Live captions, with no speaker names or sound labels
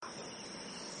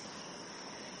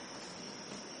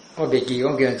我袂记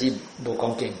讲今日无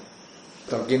讲经，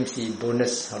当今是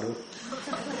bonus 好咯。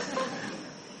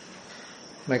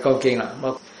咪讲经啦，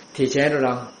我提前迄个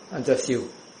人按照修，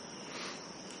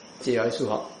只要数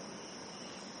学。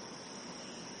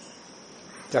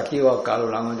早起我教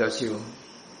人按照修，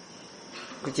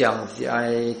佢讲是爱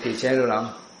提前迄个人。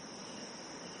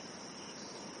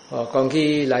讲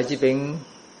起来这边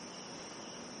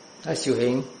啊修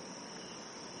行，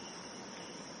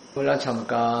我咱参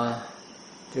加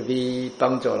就比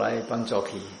帮助来帮助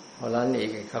去，互咱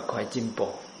会较快进步。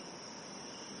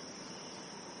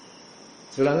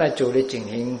所以咱来做咧情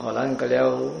形，互咱个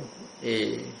了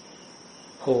会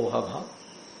好合合，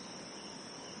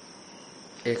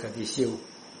会家己修。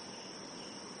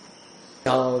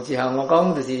然后一项我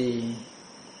讲就是，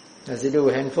若是你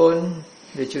有handphone，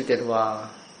你手电话，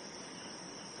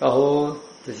较好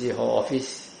就是互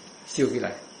office 收起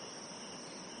来。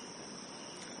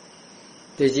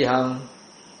第二项，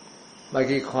莫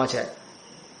去看册，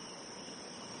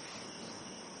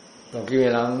当今的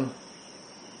人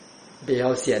袂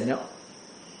晓闲了，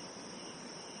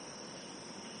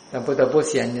但不得不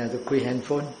闲呢，就开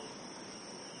handphone。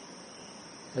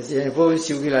但是 handphone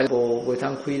收起来无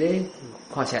通开咧，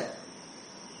看册。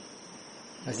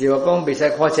但是我讲袂使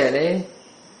看册咧，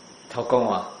偷讲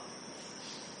话。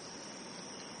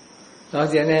当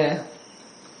然呢，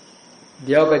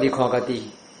了家己看家己，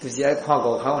就是爱看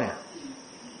户口呢。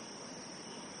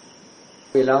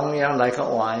有人样来较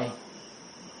晚，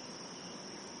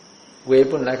有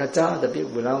本来较早，特别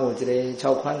有人有一个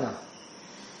超款啦。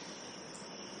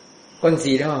关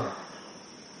键咯，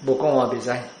无讲话袂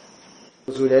使。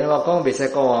虽然我讲袂使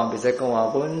讲话，袂使讲话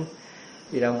本，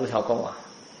伊人不偷讲话。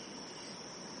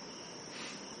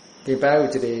礼拜有一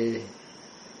个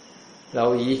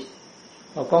老姨，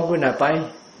我讲几若摆，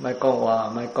莫讲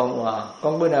话，莫讲话，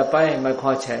讲几若摆，莫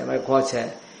看册，莫看册，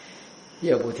伊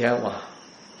也无听话，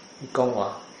伊讲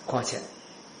话，看册。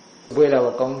尾来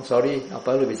我讲 sorry， 后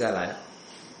摆你袂使来了。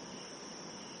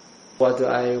我就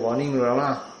爱warning人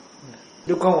啦。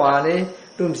你讲话呢，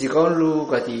你毋是讲你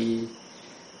家己。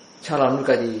差人你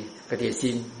家己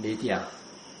心袂定，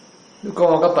你讲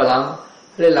话甲别人，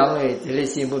迄个人诶，迄个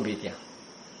心本袂定。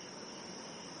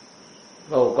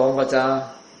我有讲我早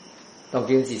当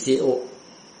今是小学，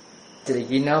一个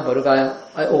囡仔无你甲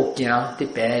爱学行伫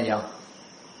病了。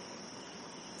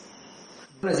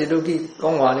若是你去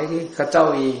讲话，你去较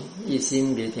早伊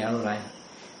心袂定落来，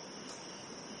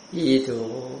伊就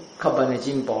较慢诶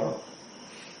进步咯。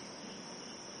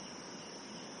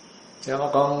像我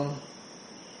讲。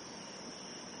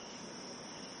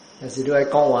但是你爱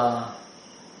讲话，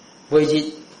每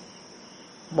日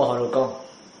无好你讲，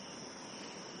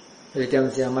你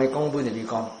点时莫讲本就你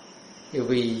讲，因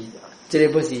为这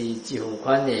个不是自负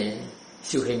款的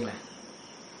修行啦，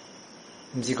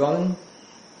毋是讲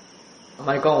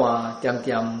莫讲话，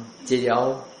点治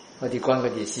疗我哋管家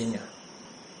己心呀。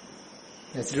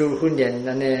但是你训练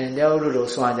安尼了，你落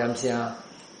3点声，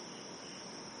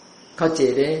较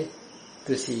济咧，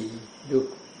就是你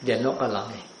联络个人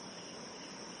诶。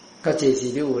较济是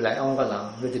你有来往个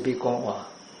人，你就别讲话，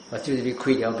或者是别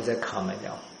开了，别再靠埋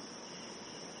了。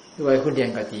你要训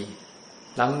练家己，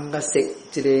人较识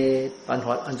这个办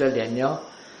法按照练了，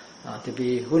就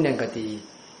别训练家己，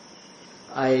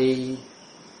爱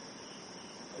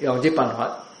用这办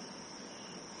法，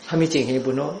虾米情形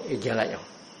本咯会起来用。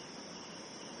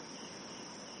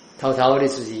头头的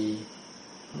就是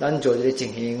咱做这个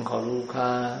情形，互你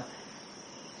较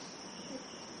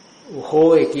有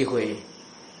好的机会。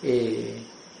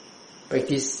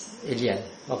practice 会练，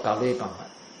我教你办法。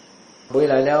未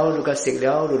来了，你甲识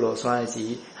了，你落山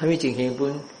时，虾米情形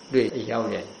本，你会晓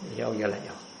练，会晓来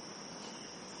用。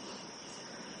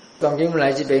当今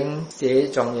来这边最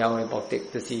重要的目的，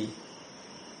就是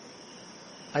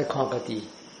爱看家己，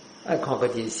爱看家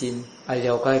己心，爱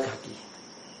了解家己。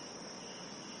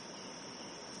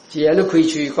只要你开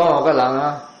喙讲话个人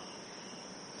啊，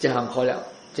这项好了，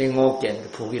这5件就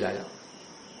铺起来了。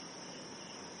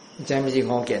你知唔知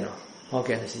5件咯？5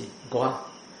件是我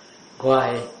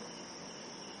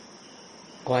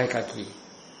的家己，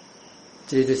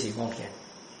这就是5件。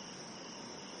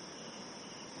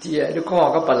只要你讲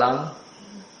话甲别人，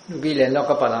你去联络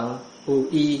甲别人，有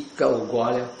伊甲有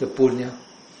我了，就分了。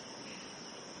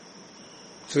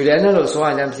虽然咱落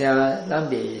3点声，咱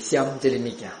袂闪这个物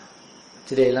件，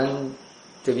这个咱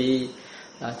就比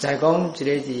再讲这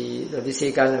个是落伫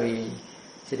世间为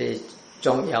这个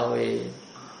重要的。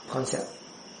concept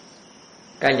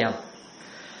概念，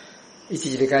伊是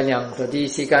一个概念，到底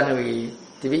时间为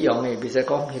特别用的，比如说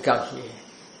讲迄教去的。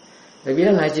特别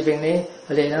咱来这边呢，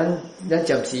咱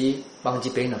暂时帮这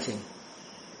边就先，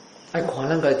爱看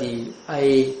咱家己，爱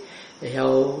会晓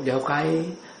了解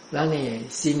咱的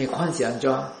心的款是安怎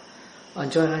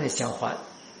咱的想法，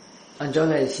安怎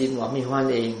咱的心外面反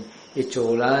应，会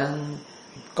做咱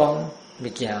讲物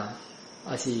件，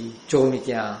还是做物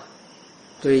件，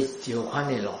对就款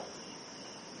的咯。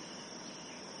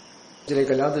这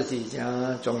个了就是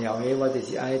真重要的，我就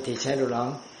是爱提醒到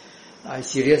人，爱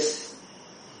serious，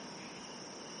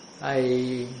 爱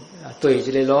对这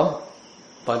个咯，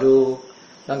把如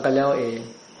咱个了会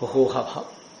好好合合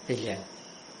会练。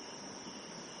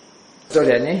做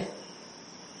练呢，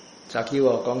早起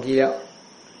我讲起了，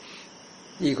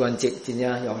意关节真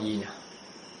正容易啊。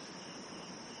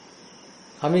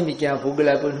后面物件补过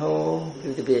来本好，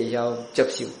你特别要接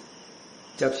受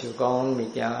讲物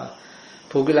件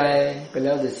补过来，个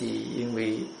了就是因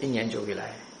为一年做起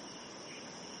来，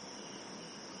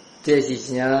这是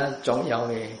真正重要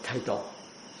的态度，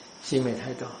心的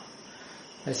态度。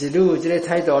但是你有这个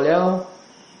态度了，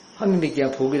后面物件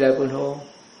补过来本好，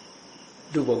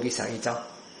你无去使伊走，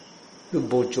你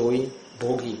无做伊，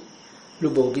无去，你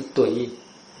无去对伊，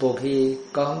无去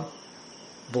讲，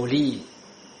无理。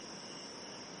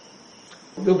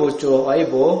你无做，我亦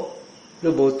无；你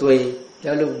无对，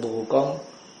了你无讲，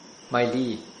卖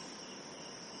理。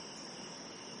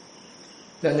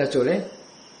咱要做咧，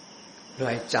你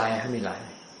爱知还没来，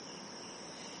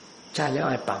知了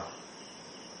爱放，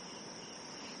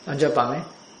安怎放咧？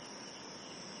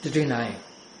你对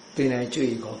内注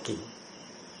意五件，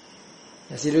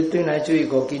但是你对内注意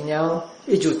五件了，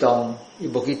伊主动伊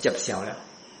无去接受了。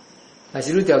但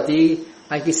是你到底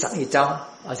爱去杀伊走，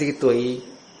还是去对伊？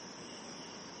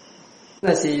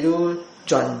那是你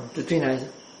转就对来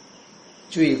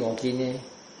注意五件呢，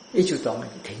伊主动去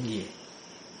听伊，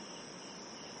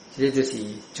这就是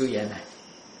主言来，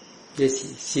这是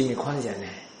心的款人呢。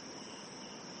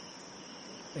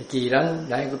既然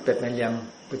来个白白念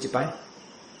不一摆，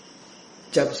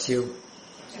接受，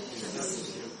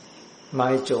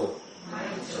买做，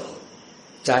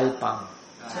再放，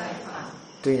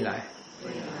对来，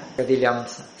嗰啲念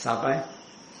三擺。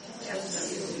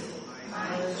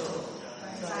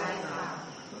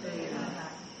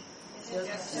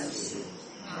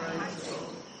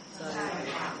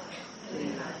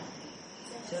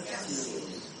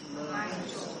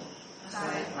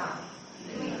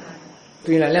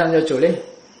对来了就做咧，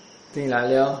对来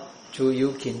了就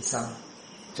有轻松，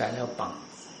再了放。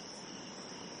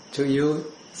就有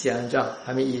是安怎？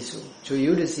还没意思。就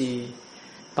有的是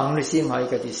放的心，可以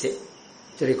家己识，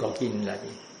这里五件来的，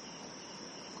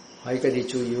可以家己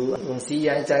就有。用时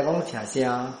也再讲听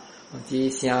声，或者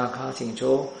声较清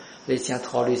楚，你声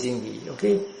拖你心里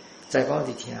 ，OK？ 再讲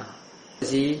就听，就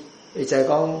是会再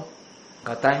讲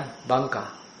较带放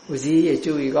假，有时会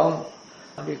注意讲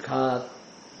你较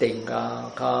定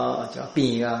啊，较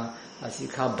变啊，还是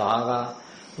较麻啊，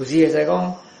有时会再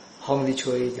讲风伫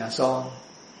吹真爽。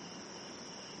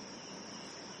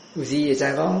有时会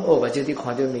再讲目睭你看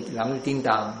到人叮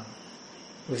当，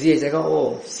有时会再讲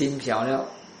心飘了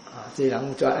啊，这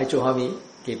人做爱做啥物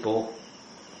给补。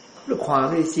你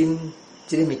看你心，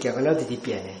这个物件个了直直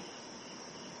变诶，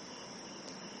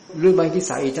你莫去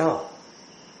杀伊走。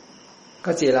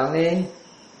甲一个人呢，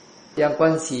两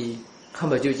关系较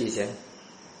目睭之前，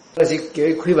但是叫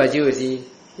伊开目睭诶时，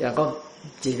人讲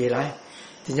坐袂来，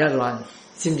真正乱，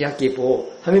心情给补。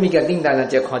啥物物件叮当人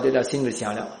只看到了，心就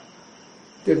响了。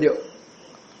对不对？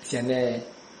现在，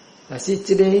但是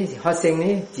这个发生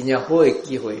呢，真正好的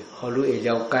机会，互你会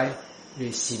了解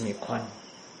你心的款。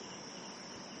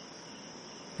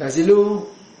但是你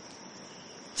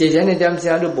之前的点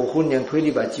啥，你无训练开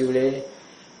你目睭咧，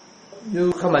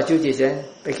你看目睭之前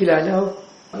爬起来了，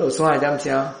落山的点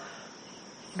啥，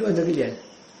你按照去练，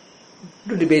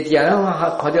你就袂掂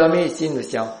了，看到阿咩心就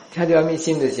笑，听到阿咩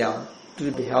心就笑，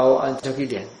你袂晓按照去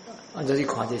练，按照去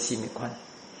看这心的款。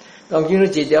当今你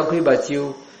一条开目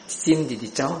睭，心直直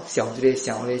走，想一个，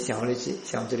想一个，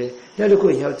了你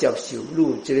可以晓接受，你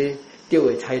有这个对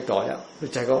的态度了，你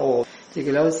才讲这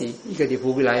个了是伊家己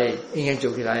补起来的，应该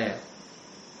做起来的。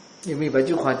因为目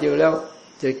睭看到了，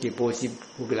这个补心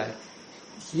补起来；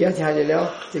耳仔听到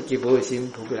了，这个补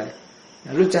心补起来。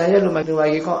你知影，你咪另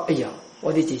外去讲，哎呀，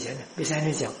我啲之前别使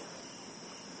那想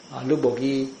啊，你无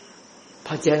去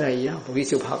拍正而已啊，无去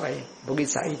小拍个，无去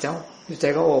使伊走，你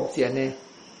才讲是安尼。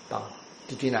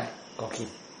就对来过去，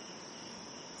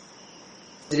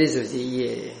这个就是伊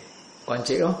的关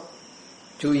键咯。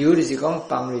主要就是讲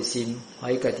放内心，可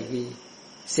以家己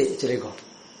去说这个过去。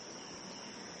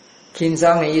轻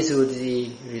松的意思就是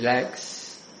relax，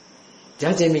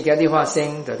 真正物件的发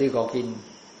生就对过去。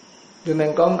你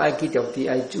们讲爱记住啲，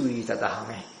爱注意逐项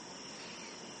嘅，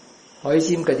开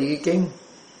心家己去经，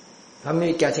他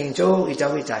们行清楚，伊才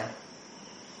会知。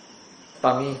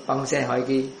帮先互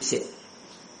伊去说。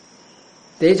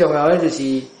第一重要诶就是，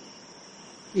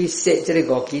伊说即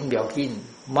个5斤苗紧，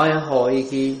莫互伊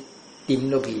去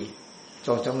沉落去，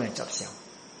种种诶杂声。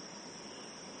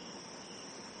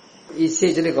伊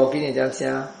说即个5斤诶杂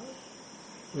声，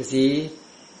有时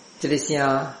即个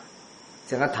声，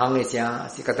像个虫诶声，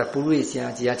是甲它哺乳诶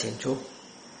声，只较清楚。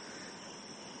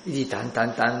伊是弹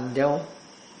了，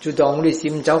就当你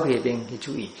心走去边去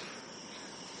注意。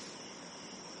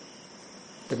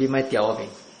特别莫调边，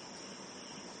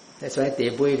所以第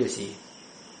尾就是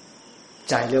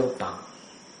摘了棒，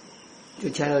就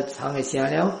听到虫的声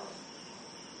了，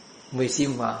没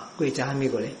心话，过早还没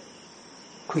过来，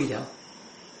开了，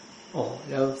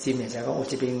了心里才讲，我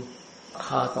这边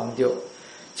下动着，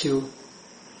手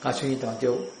甲喙动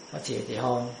着，一个地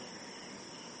方，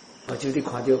我就伫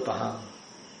看着别项，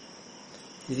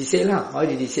就是说啦，我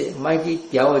就是说，莫去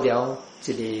调一个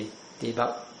题目，一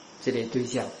个对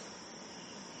象。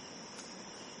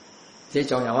这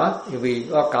重要啊，因为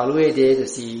我教你的就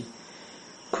是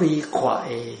开阔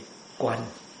的观，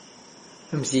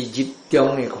毋是集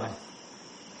中的观。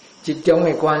集中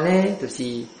的观呢，就是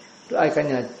你爱干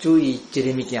人注意一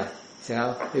个物件，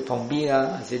像你旁边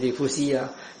啊，还是你呼吸啊，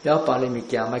了别的物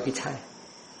件莫去猜，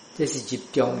这是集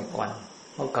中的观。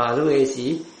我教你的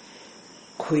是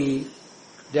开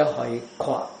了可以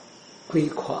扩开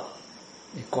阔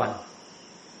的观，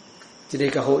这个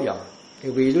较好用。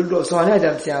因为你落山了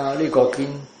点声，你5斤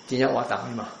真正活动的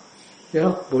嘛，对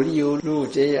咯。无理由你有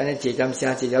这安尼坐点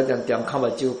声，坐了点靠目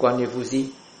睭关你呼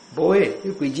吸，无诶。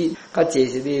你规日较坐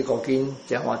是你5斤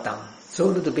真活动，所以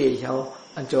你都必晓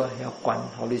按照晓关，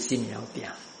互你心晓定。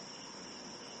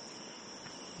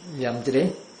念一个，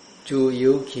自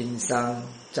由轻松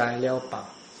摘了棒，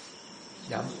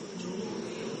念。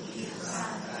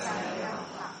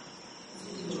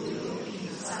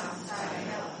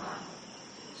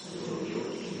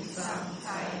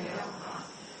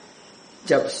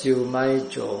接受买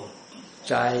做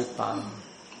摘棒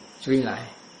水来，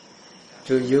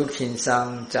自由轻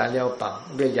松摘了棒，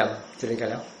要念这个个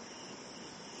了。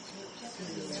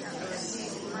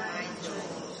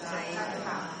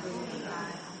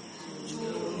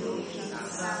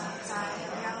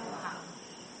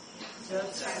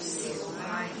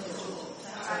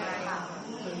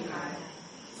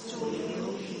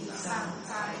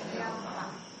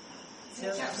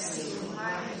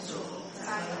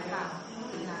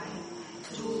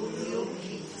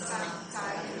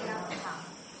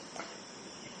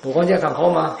无讲这艰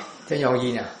苦吗？真容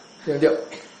易呢，对不对？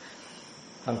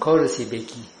艰苦就是袂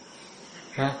记，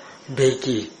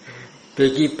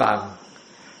袂记放，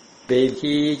袂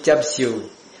去接受，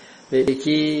袂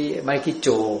去莫去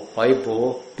做，互伊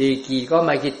无，袂记讲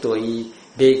莫去对伊，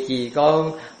袂记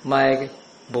讲莫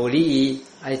无理伊，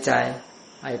爱知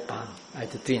爱放，爱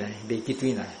就对来，袂去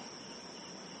对来。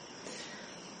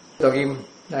当今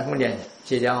咱训练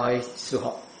这条可以舒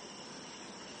服，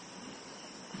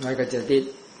那个就对。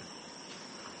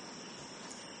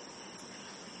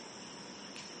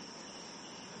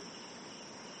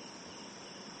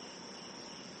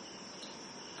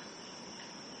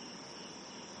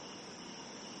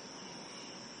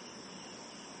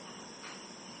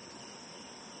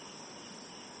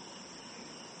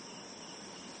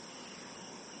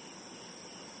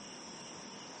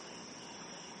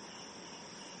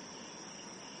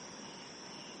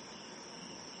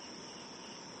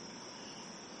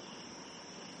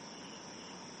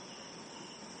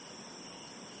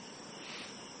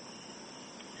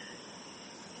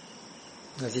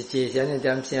若是坐禅的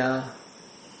点声，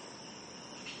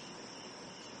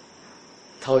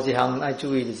头一项爱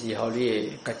注意就是，互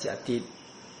你的脚趾直、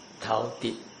头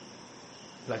直、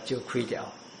目睭开掉。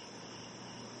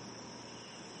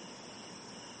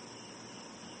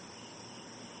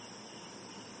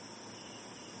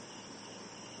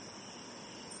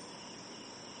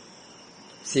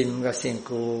心甲身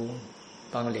躯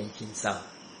放连轻松。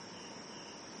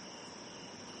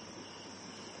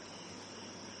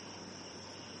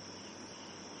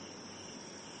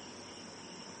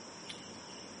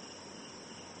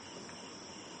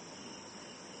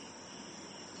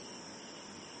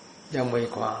要每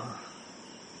看，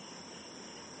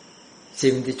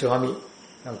心伫做啥物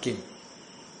要紧，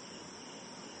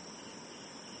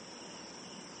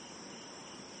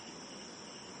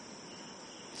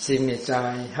心会知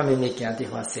啥物物件伫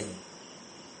发生。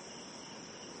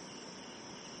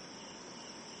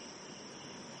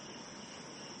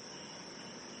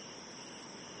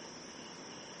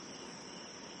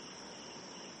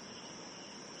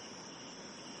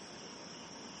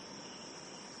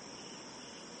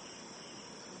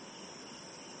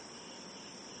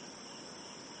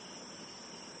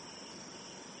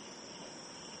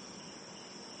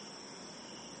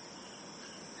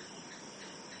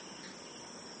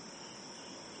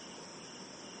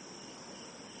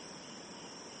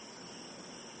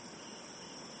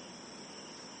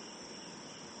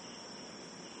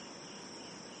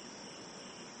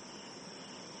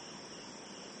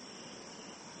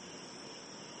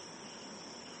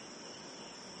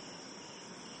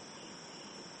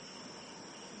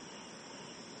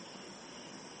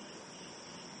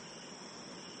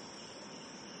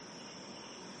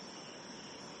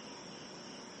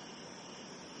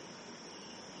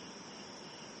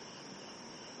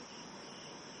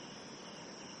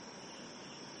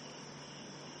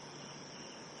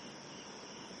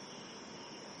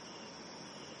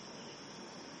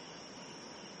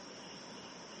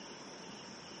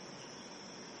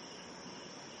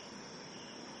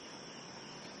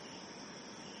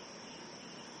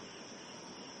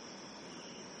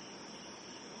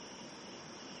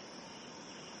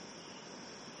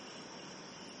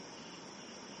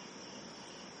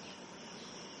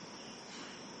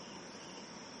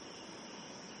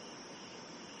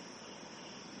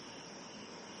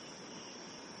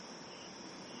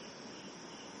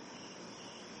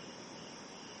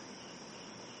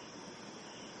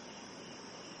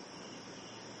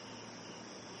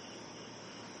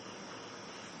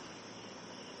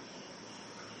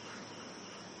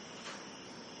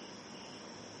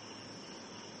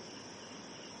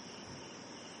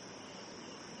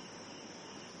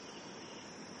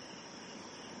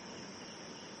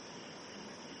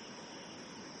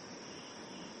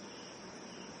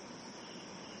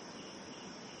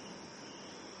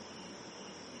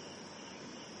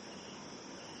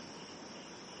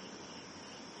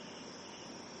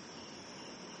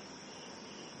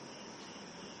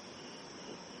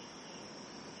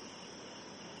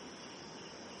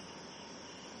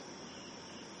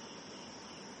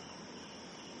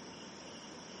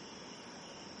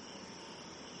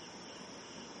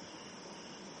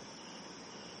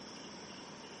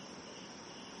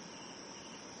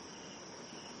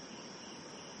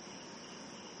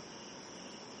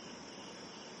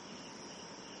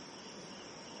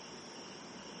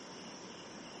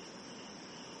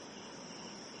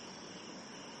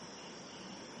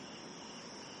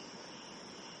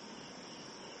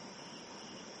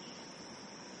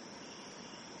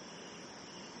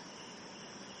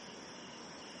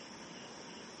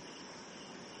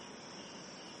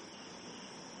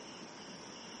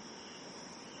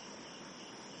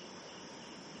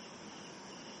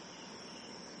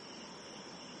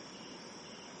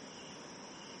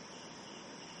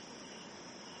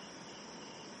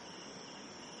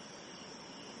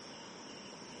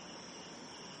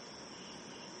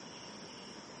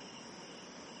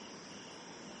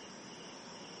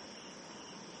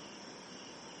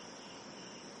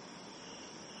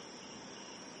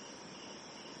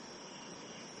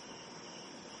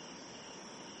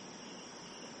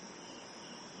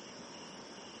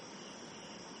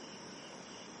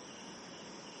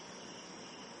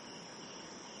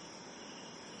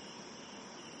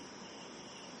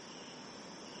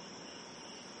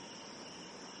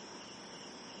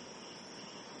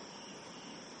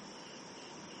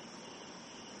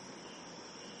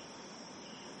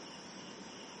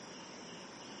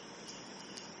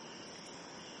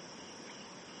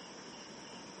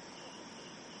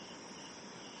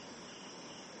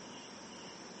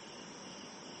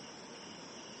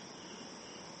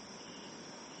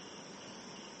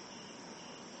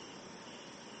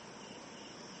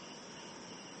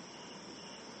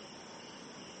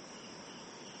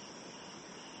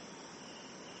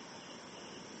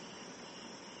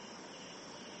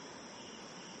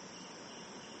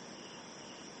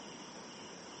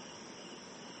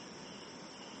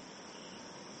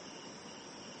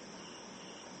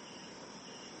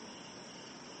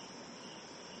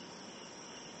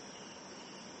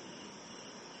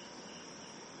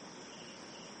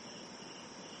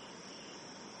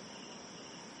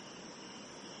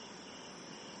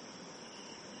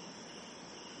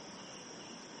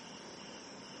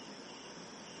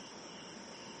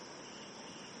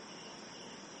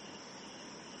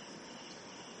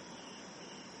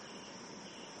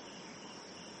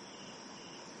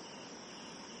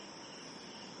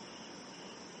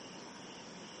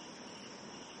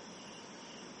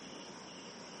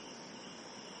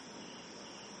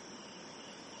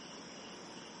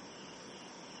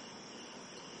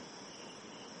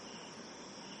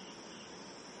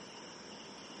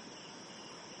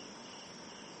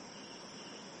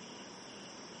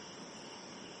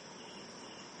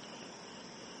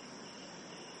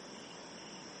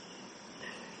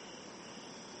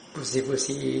不时不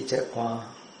时在看，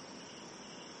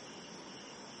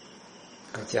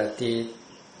个脚跌、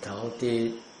头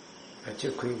跌，个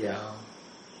就开了。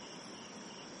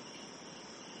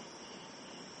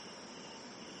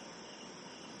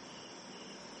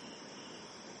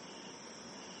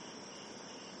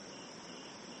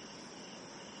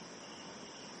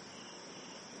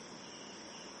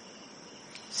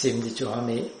心就做下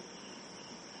面。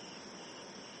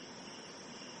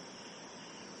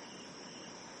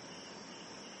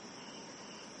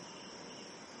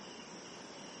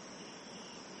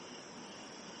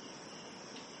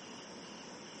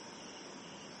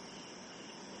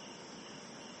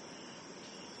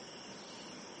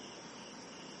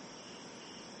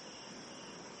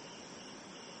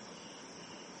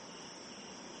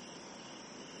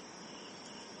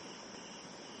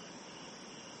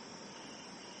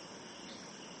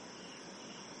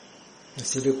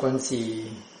是你关系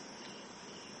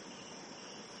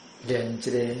连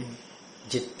这个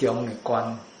日中的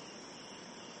关，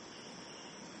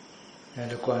那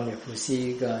个关的呼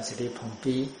吸个是你旁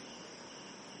边，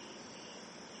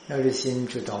那你心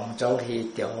主动走去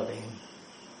调平，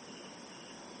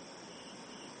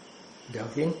了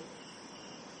解。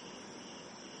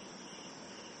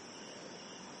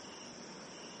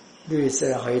绿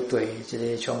色可以对这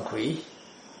个窗开，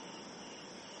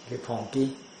这个旁边。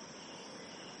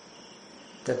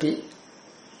特别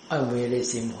按摩的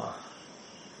心法，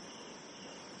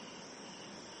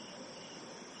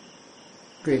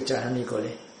佢在哪里过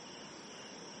嘞？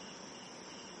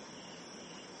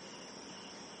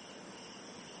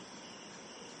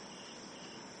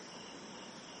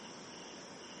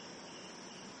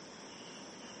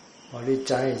我哋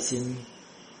在心、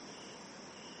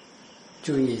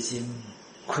注意心、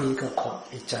开个阔，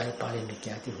会在把你物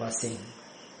件的发生，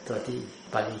到底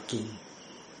把你见。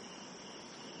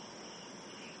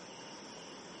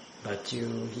目睭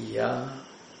耳啊，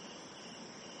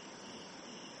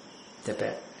特别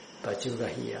目睭个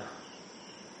耳啊，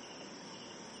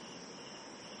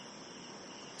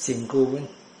身躯阮，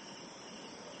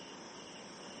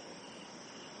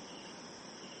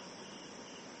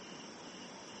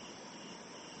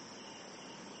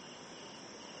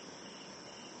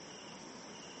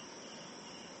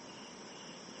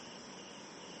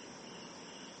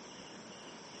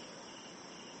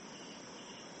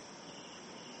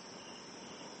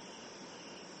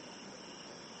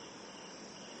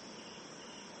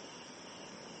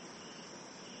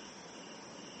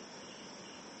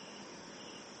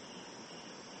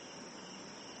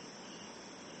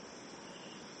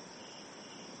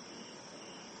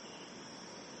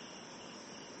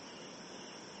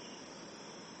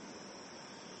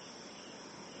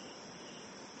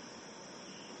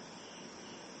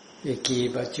会记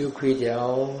目睭开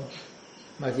了，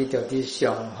莫去着伫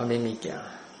想啥物物件。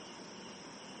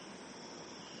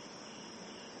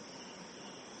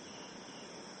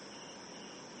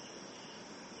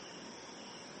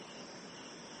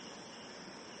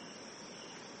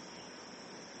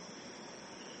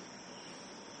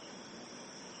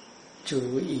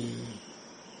注意，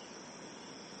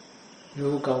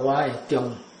如果我会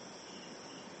中，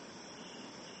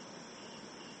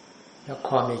要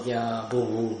看物件模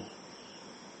糊，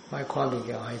莫看物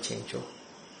件还清楚。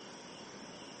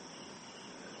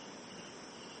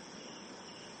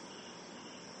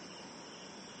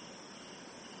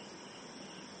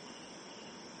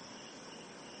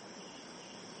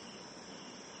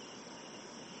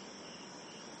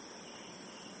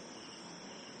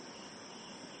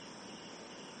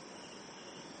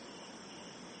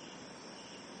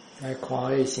来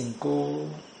看你身躯，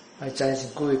爱知身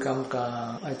躯的感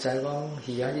觉，爱知讲耳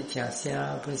仔去听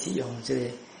声，本是用这个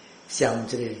想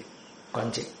这个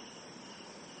关节。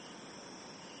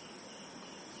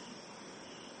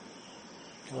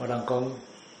有人讲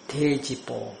退一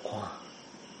步看，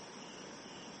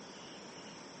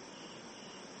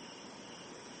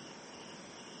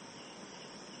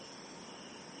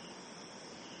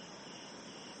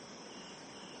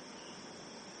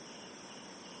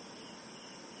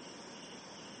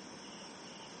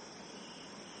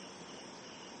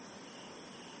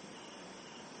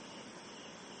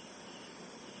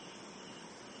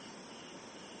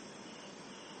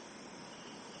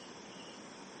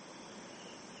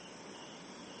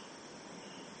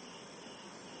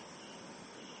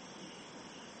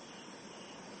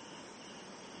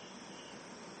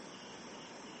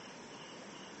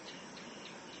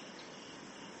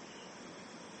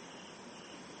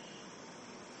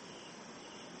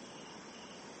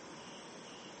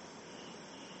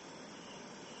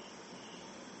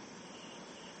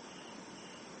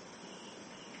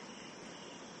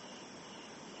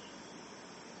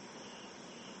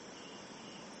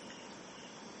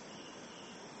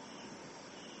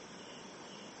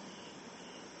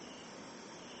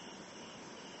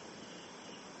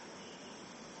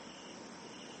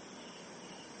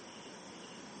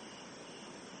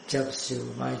接受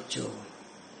买做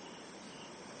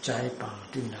斋饭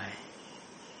对来，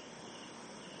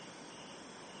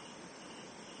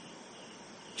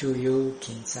就有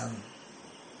轻松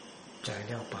斋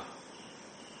了饱。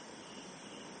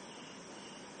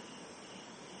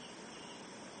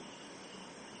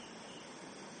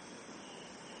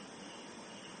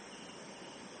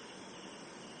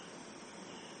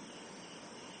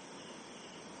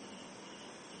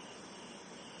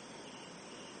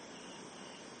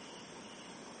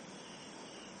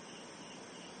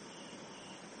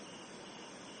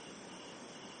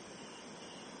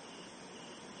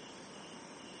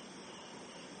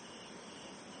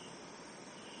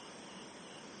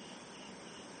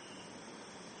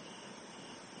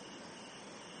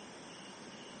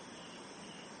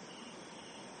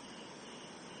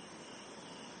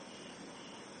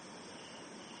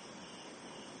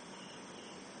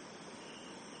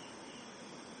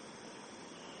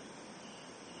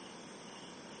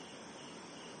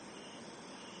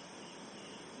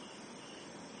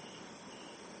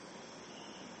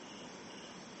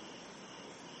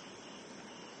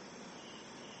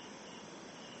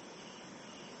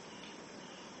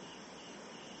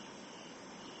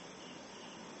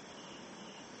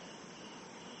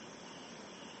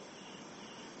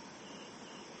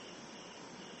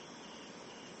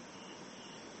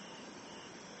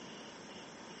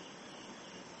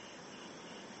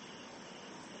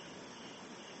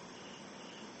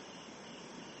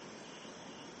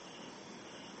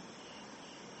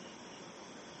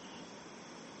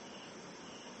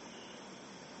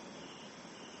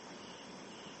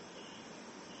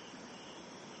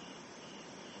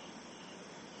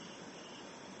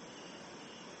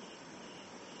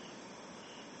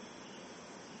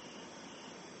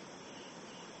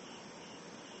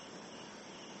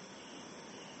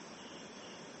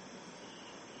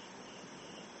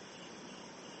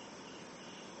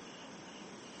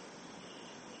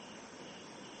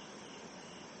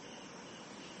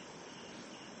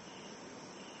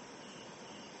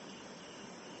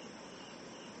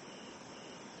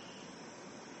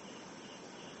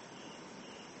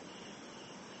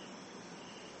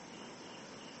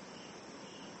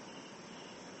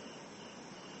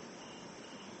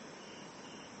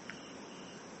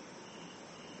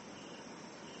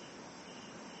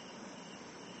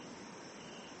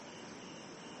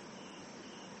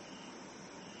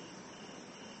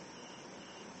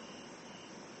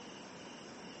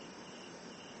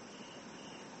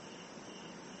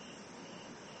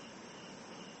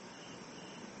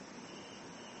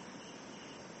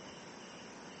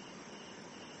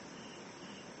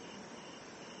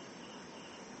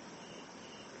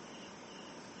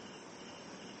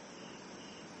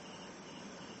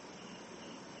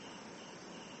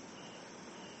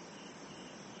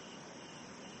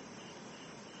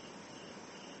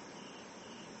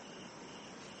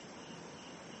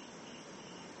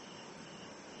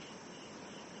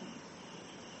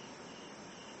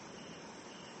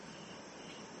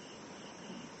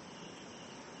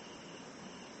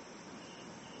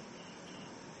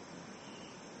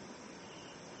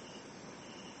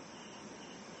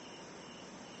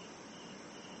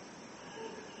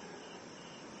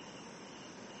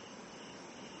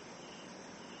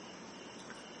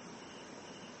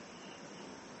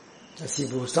是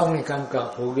无爽的感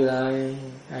觉，浮起来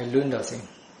爱轮到先。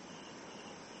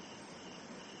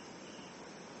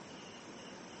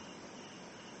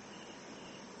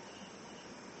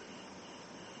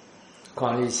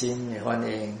看你心的反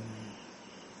应，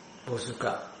无舒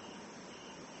觉，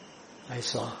爱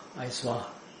刷爱刷，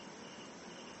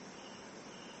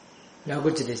了佫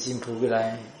一个心浮起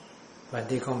来，原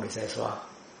地讲袂使刷，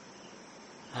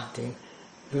啊停，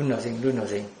轮到先，轮到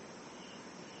先。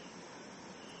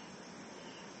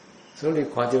所以你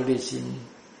看到你心，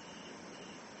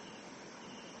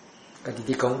家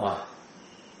己伫讲话，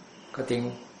决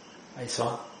定爱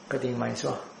刷，决定卖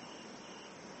刷。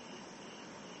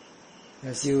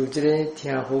若是有这个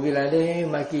听浮起来咧，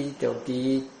莫去着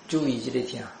伫注意这个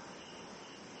听，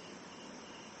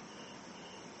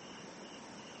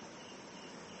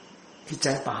去知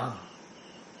别项，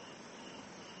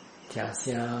听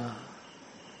声，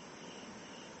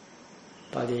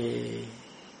把你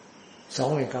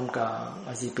爽的感觉，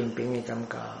还是平平的感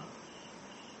觉，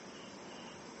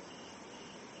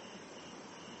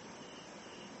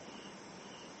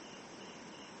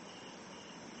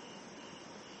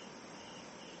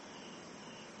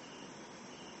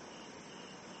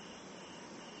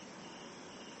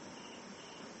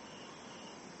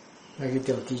那个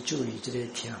调低注意这个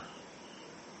听，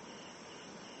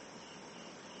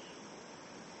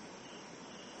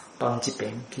帮这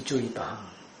边去注意别项。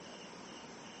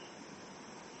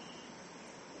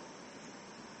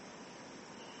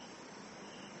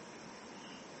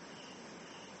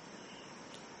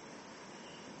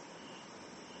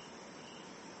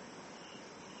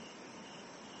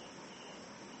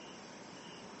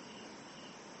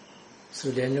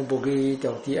虽然你无去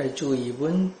调治，爱注意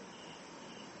阮，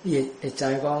伊会知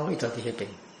讲伊到底迄边。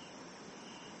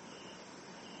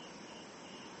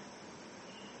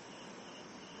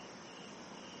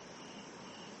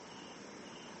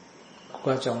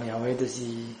更重要诶，就是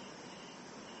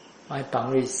爱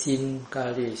帮你心甲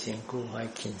你身躯爱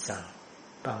轻松、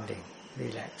放灵、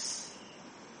relax。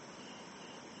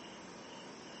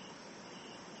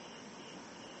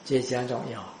这真重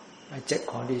要，爱即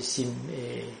看你心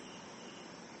诶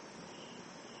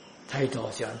态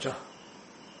度是安怎。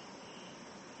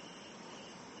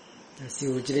若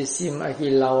是有即个心爱去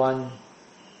留完，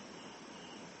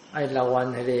爱留完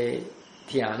迄个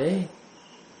疼咧，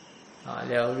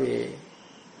了你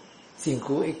身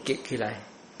躯一激起来，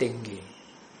定去，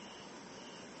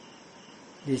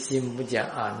你心不正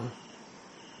安，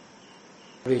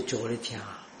会做你疼，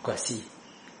怪死。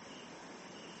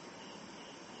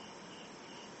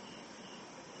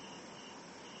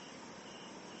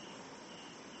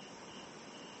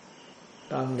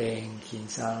放灵轻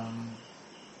松，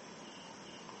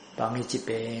放喺一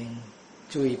边，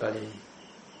注意别个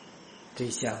对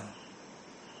象。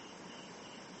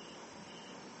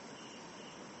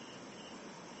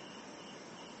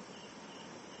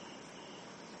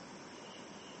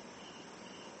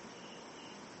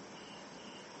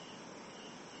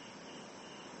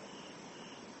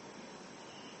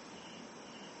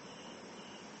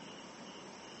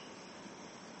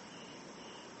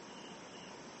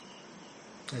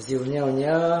但是有鸟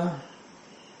鸟，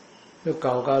要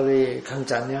搞到你抗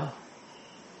战了，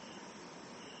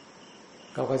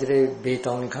搞到这个被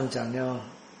动的抗战了，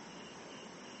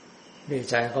你知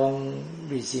讲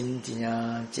内心真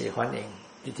正一个反应，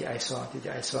直直爱刷，直直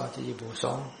爱刷，直直无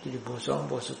爽，直直无爽，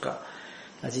无舒服。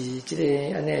但是这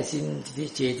个安尼心直直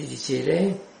坐，直直坐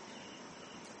咧，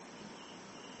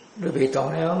你被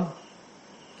动了，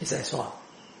你再刷。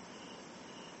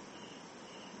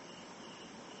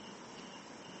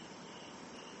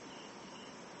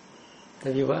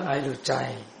特别我爱就知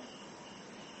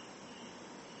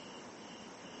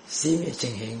心的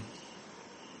情形，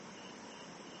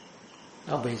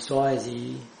未刷的时，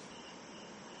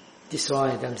一刷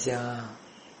的点声，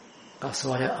甲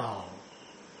刷了后，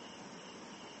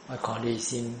我看你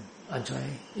心安怎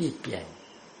易变，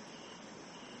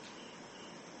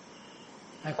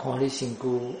爱看你身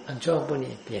躯安怎不会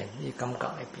变，你感觉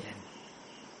会变，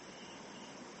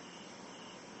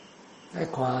爱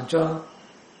看安怎。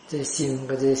这心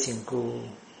跟这身躯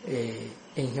会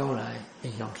影响来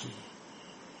影响去。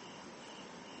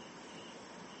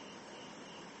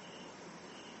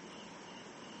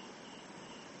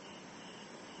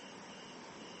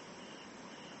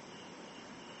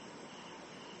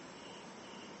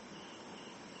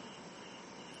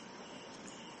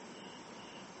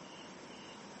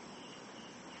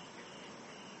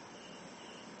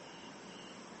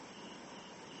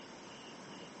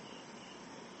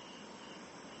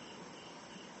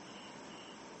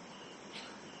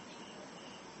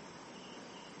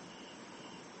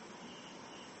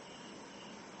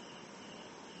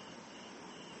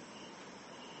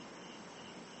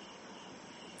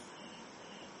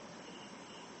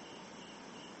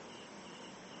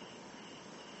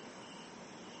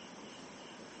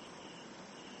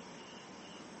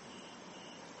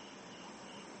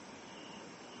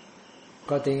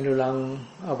决定有人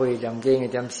未念经的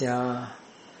点声，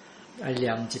爱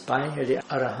念一摆，迄个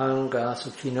阿拉汉甲苏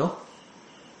毗诺，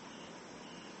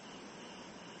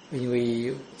因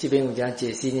为这边有只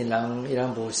解释的人，伊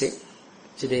人无识，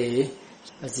这个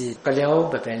还是隔了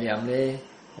白白念咧，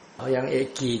好像会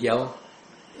记了，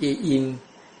伊音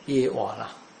伊话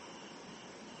啦。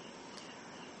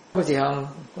我一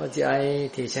项，我只爱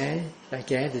提醒大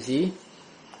家，就是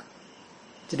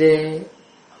这个。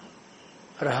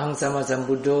阿拉汉萨玛赞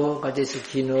布多，甲这苏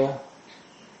毗诺，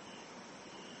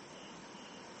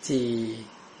是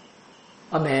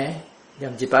阿妹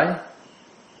念一摆，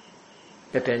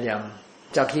白白念，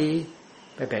早起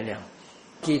白白念。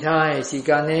其他的时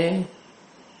间呢，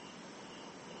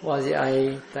我是爱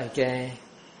大家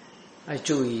爱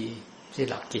注意这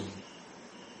六经，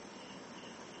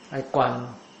爱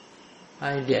观，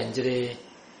爱练这个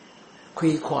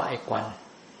开阔的观。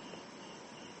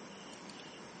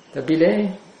特别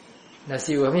咧，若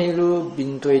是有啥物路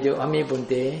面对着啥物问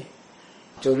题，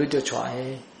做你就出来，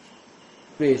你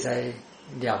会使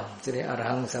念这个阿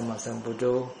拉汉萨玛萨布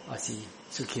多，还是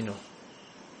苏毗诺。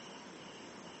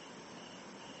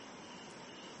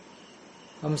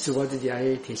咁是我自己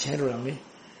爱提醒路人咧，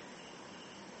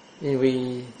因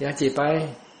为两一摆，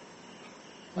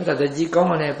我逐日只讲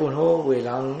安尼本好为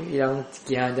人，伊人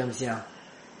惊点啥，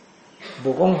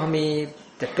无讲啥物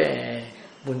特别。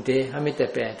问题，还没特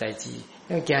别的代志，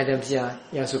要惊点啥，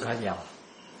要素较严。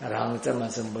啊，人怎么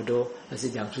什么都，还是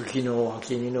念出去咯，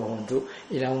去你咯，很多，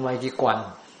伊人买去关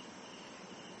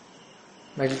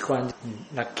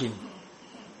，6斤。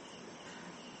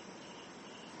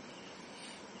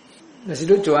若是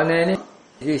你做安尼呢，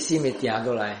你心会定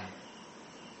落来，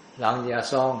人也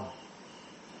爽，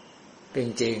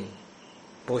平静，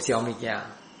无烧物件，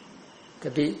特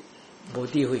别无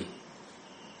智慧，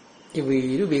因为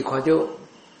你未看到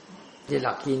这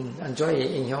6斤安怎会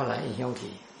影响来影响去，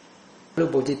你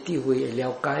无这智慧会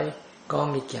了解，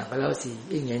讲物件个老是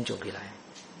应验做起来。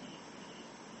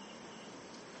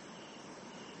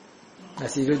若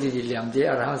是你就是念这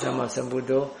阿罗汉三藐三菩提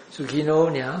苏耆罗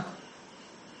尔，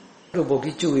你无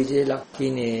去注意这6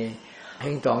斤的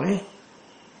行动呢，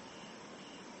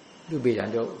你未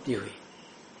能够智慧。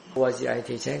我是爱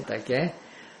提醒大家，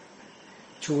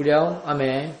除了阿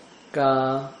妹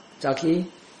甲早起，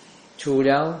除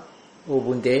了有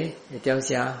问题会点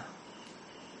声，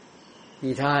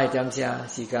其他的点声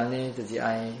时间呢，就是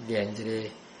爱练这个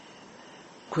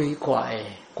开阔的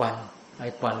关，爱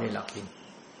关的6斤。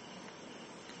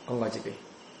讲到这边。